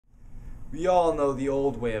We all know the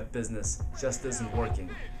old way of business just isn't working.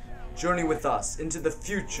 Journey with us into the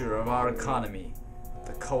future of our economy,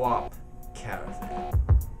 the co-op Caravan.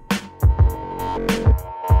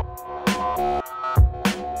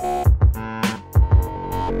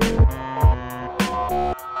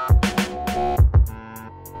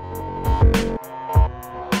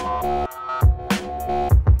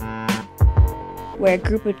 Where a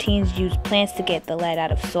group of teens use plants to get the lead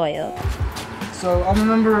out of soil. So I'm a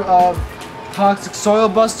member of Toxic Soil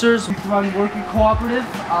Busters. We run Working Cooperative,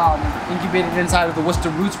 incubated inside of the Worcester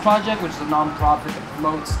Roots Project, which is a non-profit that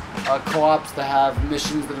promotes co-ops that have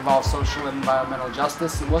missions that involve social and environmental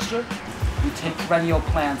justice in Worcester. We take perennial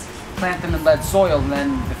plants, plant them in lead soil, and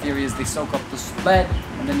then the theory is they soak up this lead,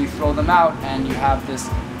 and then you throw them out, and you have this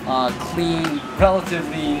clean,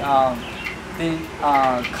 relatively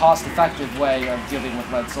cost-effective way of dealing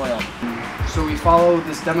with lead soil. So we follow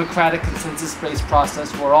this democratic consensus-based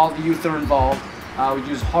process where all the youth are involved. We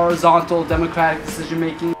use horizontal democratic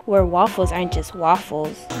decision-making. Where waffles aren't just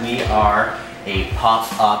waffles. We are a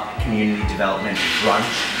pop-up community development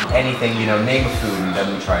brunch. Anything, name a food and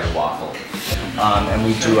then we try to waffle. And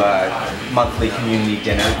we do a monthly community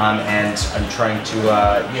dinner, and I'm trying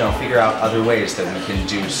to figure out other ways that we can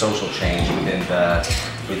do social change within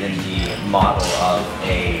the model of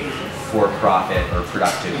a for-profit or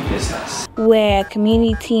productive business. Where a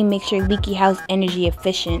community team makes your leaky house energy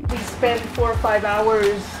efficient. We spend 4 or 5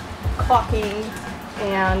 hours caulking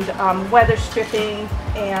and weather stripping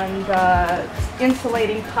and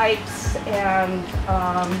insulating pipes, and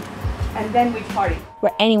then we party.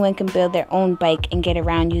 Where anyone can build their own bike and get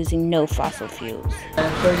around using no fossil fuels.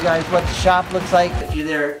 I'll show you guys what the shop looks like. If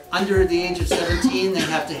they're under the age of 17, they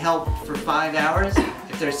have to help for 5 hours.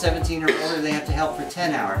 If they're 17 or older, they have to help for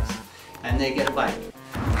 10 hours. And they get a bike.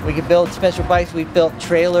 We can build special bikes. We built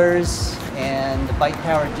trailers and the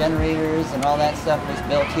bike-powered generators and all that stuff was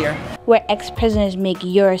built here. Where ex-prisoners make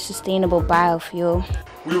your sustainable biofuel.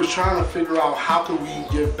 We were trying to figure out how could we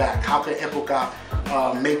give back, how could EPOCA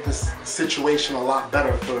make this situation a lot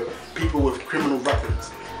better for people with criminal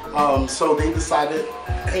records. So they decided,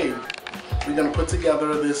 hey, we're going to put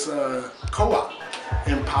together this co-op,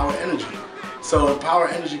 Empower Energy. So Empower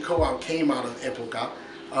Energy Co-op came out of EPOCA.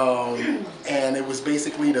 And it was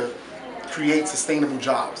basically to create sustainable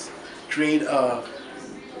jobs, create a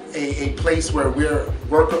place where we're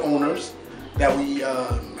worker owners, that we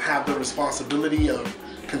have the responsibility of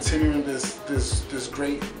continuing this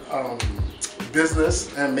great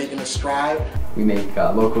business and making it strive. We make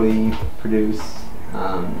locally produced,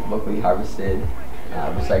 locally harvested,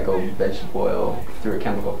 recycled vegetable oil through a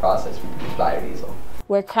chemical process. We produce biodiesel.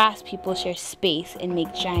 Where craftspeople share space and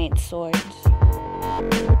make giant swords.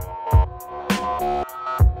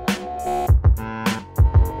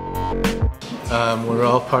 We're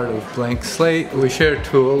all part of Blank Slate. We share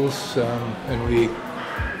tools and we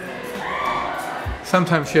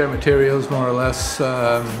sometimes share materials, more or less,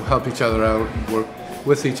 help each other out, work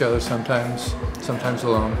with each other sometimes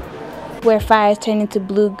alone. Where fires turn into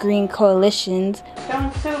blue-green coalitions.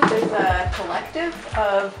 Stone Soup is a collective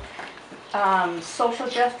of social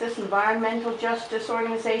justice, environmental justice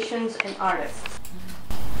organizations, and artists.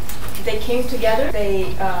 They came together,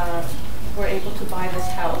 they were able to buy this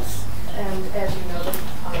house, and as you know, the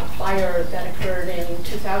fire that occurred in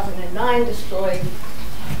 2009 destroyed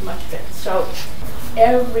much of it. So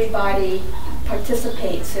everybody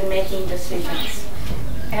participates in making decisions.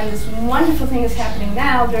 And this wonderful thing is happening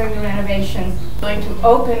now during the renovation, going to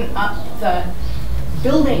open up the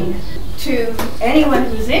building to anyone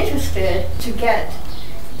who's interested to get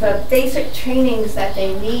the basic trainings that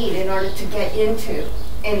they need in order to get into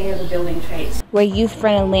any of the building trades. Where youth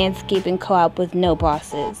run a landscaping co-op with no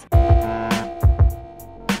bosses.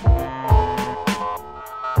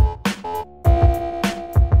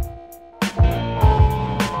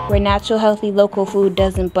 Where natural, healthy, local food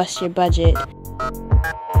doesn't bust your budget.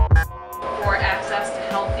 For access to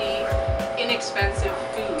healthy, inexpensive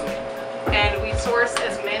food. And we source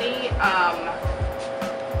as many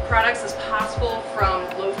products as possible from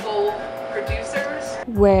local producers.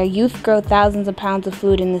 Where youth grow thousands of pounds of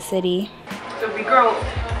food in the city. So we grow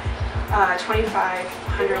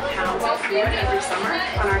 2,500 pounds of food every summer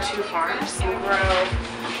on our 2 farms. We grow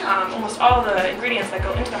almost all the ingredients that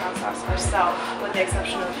go into the hot sauce ourselves, with the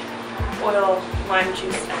exception of oil, lime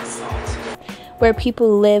juice, and salt. Where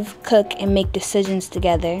people live, cook, and make decisions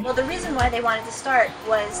together. Well, the reason why they wanted to start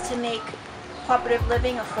was to make cooperative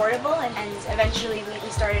living affordable, and eventually we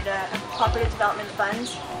started a cooperative development fund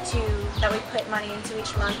that we put money into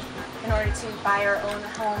each month in order to buy our own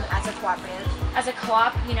home as a cooperative. As a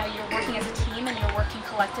co-op, you know, you're working as a team and you're working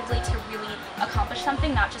collectively to really accomplish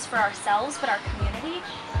something, not just for ourselves, but our community.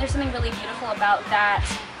 There's something really beautiful about that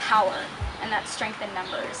power and that strength in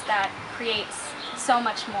numbers that creates so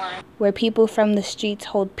much more. Where people from the streets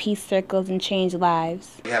hold peace circles and change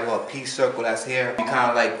lives. We have a peace circle that's here. We kind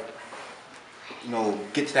of like, you know,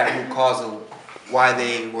 get to that root cause of why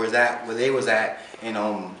they was at where they was at, and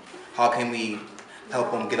how can we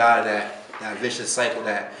help them get out of that vicious cycle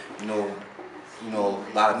that you know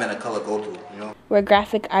a lot of men of color go through. You know. Where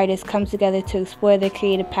graphic artists come together to explore their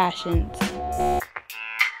creative passions.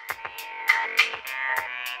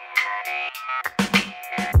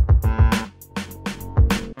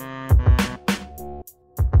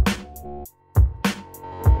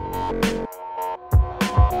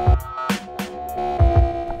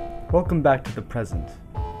 Welcome back to the present.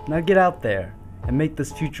 Now get out there and make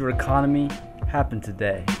this future economy happen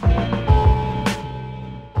today.